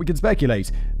pile, but we can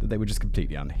speculate that they were just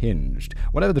completely unhinged.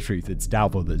 Whatever the truth, it's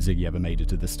doubtful that Ziggy ever made it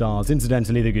to the stars.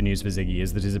 Incidentally, the good news for Ziggy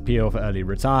is that his appeal for early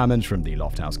retirement from the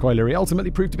Lofthouse Colliery ultimately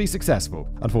proved to be successful.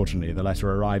 Unfortunately, the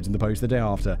letter arrived in the post the day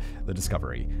after the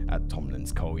discovery at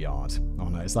Tomlin's coal yard. Oh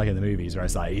no, it's like in the movies where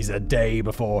it's like, he's a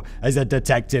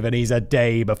detective and he's a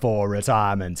day before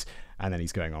retirement. And then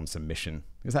he's going on some mission.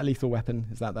 Is that Lethal Weapon?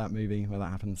 Is that movie where that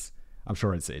happens? I'm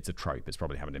sure it's a trope. It's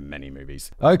probably happened in many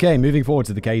movies. Okay, moving forward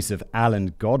to the case of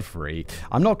Alan Godfrey.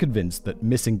 I'm not convinced that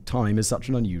missing time is such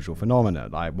an unusual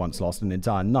phenomenon. I once lost an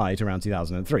entire night around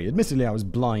 2003. Admittedly, I was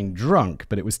blind drunk,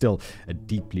 but it was still a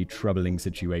deeply troubling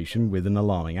situation with an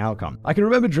alarming outcome. I can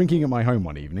remember drinking at my home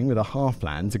one evening with a half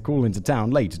plan to call into town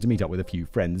later to meet up with a few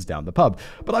friends down the pub,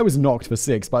 but I was knocked for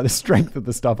 6 by the strength of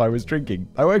the stuff I was drinking.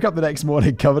 I woke up the next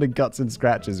morning covered in cuts and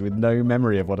scratches with no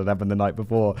memory of what had happened the night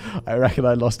before. I reckon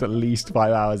I lost at least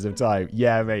 5 hours of time.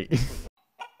 Yeah, mate.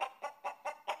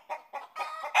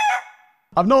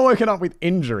 I've not woken up with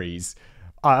injuries.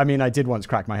 I mean, I did once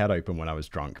crack my head open when I was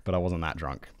drunk, but I wasn't that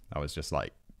drunk. I was just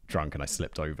like drunk and I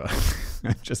slipped over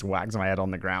and just whacked my head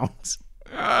on the ground.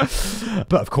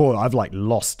 But of course, I've like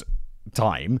lost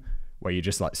time where you're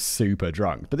just like super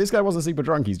drunk. But this guy wasn't super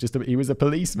drunk. He was a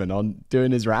policeman on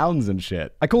doing his rounds and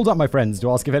shit. I called up my friends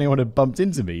to ask if anyone had bumped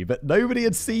into me, but nobody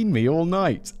had seen me all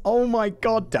night. Oh my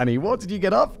God, Danny, what did you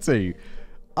get up to?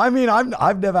 I mean,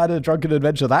 I've never had a drunken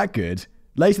adventure that good.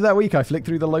 Later that week, I flicked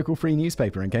through the local free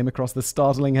newspaper and came across the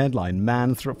startling headline,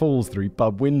 "Man falls through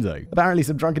pub window." Apparently,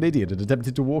 some drunken idiot had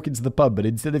attempted to walk into the pub, but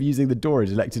instead of using the door,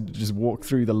 he elected to just walk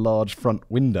through the large front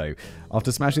window.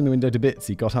 After smashing the window to bits,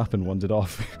 he got up and wandered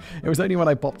off. It was only when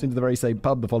I popped into the very same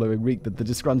pub the following week that the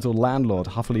disgruntled landlord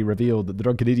huffily revealed that the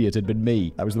drunken idiot had been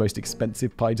me. That was the most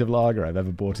expensive pint of lager I've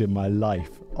ever bought in my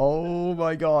life. Oh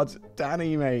my God,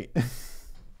 Danny, mate.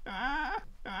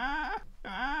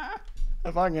 I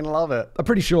fucking love it. I'm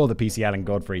pretty sure that PC Alan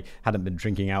Godfrey hadn't been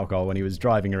drinking alcohol when he was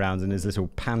driving around in his little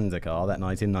Panda car that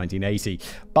night in 1980,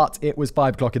 but it was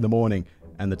 5 o'clock in the morning.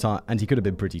 And he could have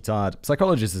been pretty tired.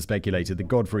 Psychologists have speculated that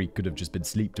Godfrey could have just been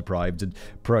sleep deprived and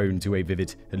prone to a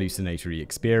vivid hallucinatory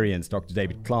experience. Dr.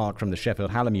 David Clark from the Sheffield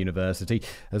Hallam University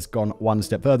has gone one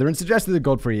step further and suggested that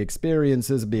Godfrey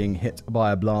experiences being hit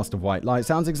by a blast of white light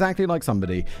sounds exactly like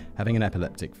somebody having an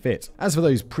epileptic fit. As for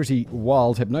those pretty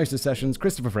wild hypnosis sessions,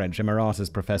 Christopher French, Emeritus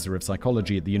Professor of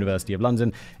Psychology at the University of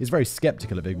London, is very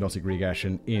skeptical of hypnotic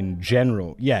regression in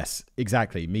general. Yes,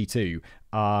 exactly, me too.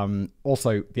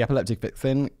 Also, the epileptic fit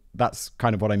thing, that's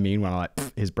kind of what I mean when I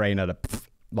his brain had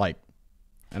like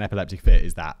an epileptic fit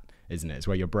is that, isn't it? It's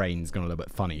where your brain's gone a little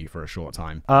bit funny for a short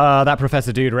time. That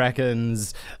professor dude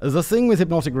reckons the thing with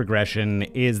hypnotic regression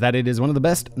is that it is one of the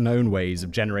best known ways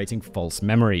of generating false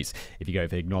memories. If you go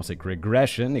for hypnotic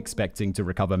regression, expecting to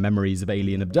recover memories of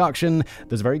alien abduction,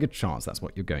 there's a very good chance that's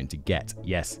what you're going to get.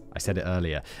 Yes, I said it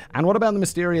earlier. And what about the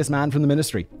mysterious man from the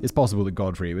ministry? It's possible that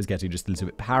Godfrey was getting just a little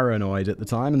bit paranoid at the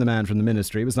time, and the man from the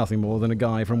ministry was nothing more than a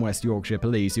guy from West Yorkshire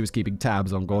Police who was keeping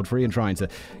tabs on Godfrey and trying to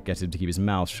get him to keep his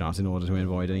mouth shut in order to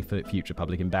avoid any absolute future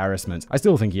public embarrassment. I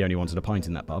still think he only wanted a pint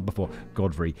in that pub before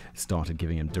Godfrey started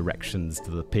giving him directions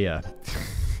to the pier.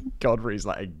 Godfrey's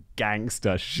like a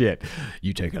gangster. Shit.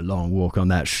 You take a long walk on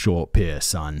that short pier,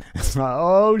 son.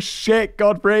 Oh shit,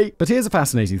 Godfrey. But here's a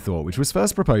fascinating thought, which was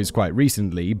first proposed quite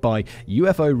recently by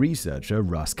UFO researcher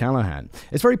Russ Callahan.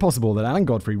 It's very possible that Alan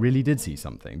Godfrey really did see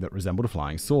something that resembled a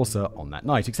flying saucer on that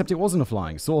night, except it wasn't a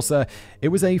flying saucer, it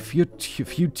was a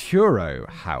Futuro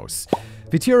house.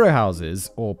 Futuro houses,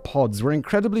 or pods, were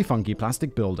incredibly funky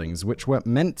plastic buildings which were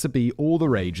meant to be all the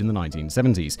rage in the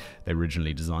 1970s. They were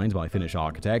originally designed by Finnish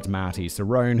architect Matti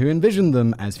Saron, who envisioned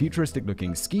them as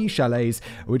futuristic-looking ski chalets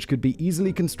which could be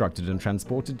easily constructed and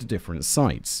transported to different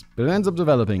sites. But it ends up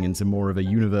developing into more of a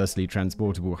universally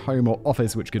transportable home or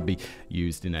office which could be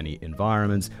used in any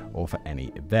environment or for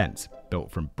any event. Built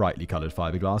from brightly coloured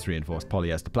fiberglass reinforced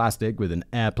polyester plastic with an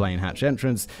airplane hatch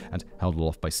entrance and held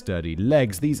aloft by sturdy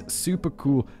legs, the super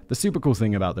cool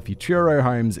thing about the Futuro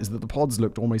homes is that the pods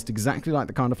looked almost exactly like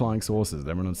the kind of flying saucers that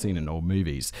everyone had seen in old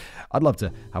movies. I'd love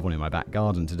to have one in my back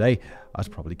garden today.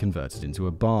 I'd probably convert it into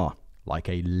a bar. Like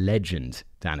a legend,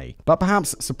 Danny. But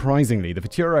perhaps surprisingly, the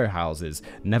Futuro houses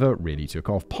never really took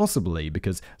off, possibly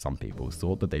because some people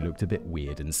thought that they looked a bit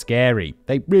weird and scary.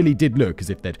 They really did look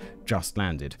as if they'd just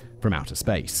landed from outer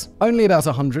space. Only about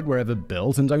 100 were ever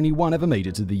built, and only one ever made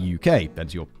it to the UK,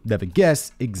 and you'll never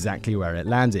guess exactly where it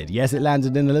landed. Yes, it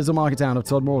landed in the little market town of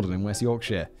Todmorden in West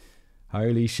Yorkshire.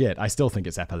 Holy shit, I still think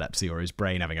it's epilepsy or his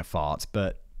brain having a fart,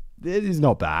 but it is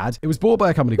not bad. It was bought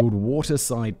by a company called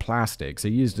Waterside Plastics, who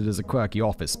used it as a quirky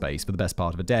office space for the best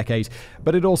part of a decade,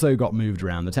 but it also got moved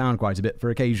around the town quite a bit for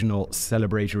occasional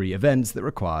celebratory events that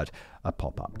required a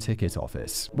pop-up ticket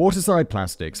office. Waterside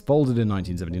Plastics folded in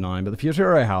 1979, but the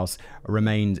Futuro house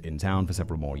remained in town for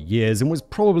several more years and was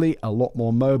probably a lot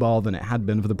more mobile than it had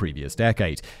been for the previous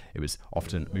decade. It was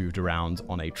often moved around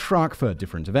on a truck for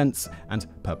different events and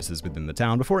purposes within the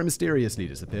town before it mysteriously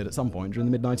disappeared at some point during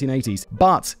the mid-1980s.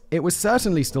 But it was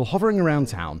certainly still hovering around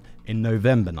town in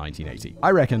November 1980.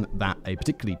 I reckon that a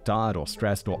particularly tired or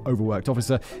stressed or overworked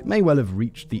officer may well have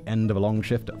reached the end of a long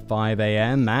shift at 5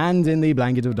 a.m. and in the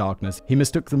blanket of darkness, he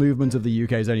mistook the movement of the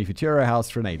UK's only Futuro house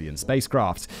for an alien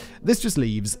spacecraft. This just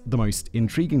leaves the most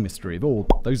intriguing mystery of all,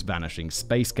 those vanishing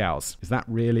space cows. Is that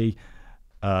really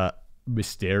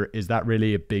is that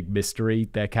really a big mystery?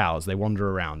 They're cows, they wander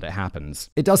around, it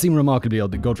happens. It does seem remarkably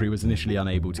odd that Godfrey was initially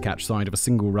unable to catch sight of a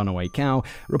single runaway cow,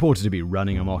 reported to be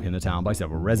running amok in the town by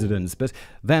several residents, but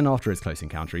then after his close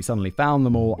encounter he suddenly found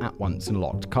them all at once in a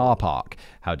locked car park.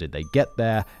 How did they get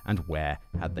there, and where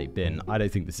had they been? I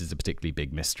don't think this is a particularly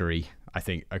big mystery. I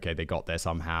think, okay, they got there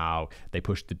somehow, they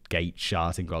pushed the gate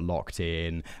shut and got locked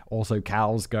in. Also,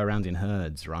 cows go around in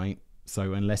herds, right?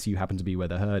 So unless you happen to be where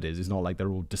the herd is, it's not like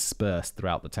they're all dispersed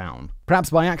throughout the town. Perhaps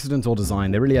by accident or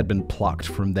design, they really had been plucked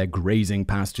from their grazing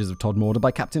pastures of Todmorden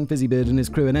by Captain Fizzybeard and his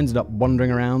crew and ended up wandering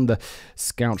around the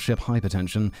scout ship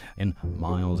Hypertension in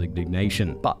mild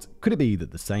indignation. But could it be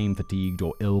that the same fatigued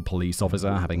or ill police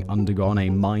officer, having undergone a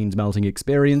mind-melting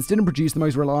experience, didn't produce the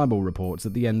most reliable reports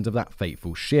at the end of that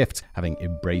fateful shift? Having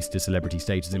embraced his celebrity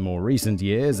status in more recent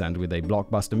years, and with a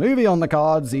blockbuster movie on the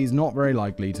cards, he's not very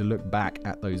likely to look back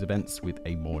at those events with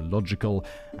a more logical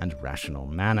and rational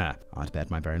manner. I'd bet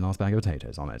my very last bag of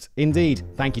potatoes on it. Indeed.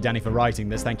 Thank you, Danny, for writing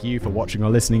this. Thank you for watching or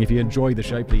listening. If you enjoyed the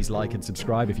show, please like and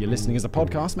subscribe. If you're listening as a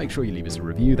podcast, make sure you leave us a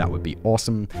review. That would be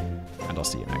awesome. And I'll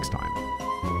see you next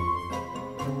time.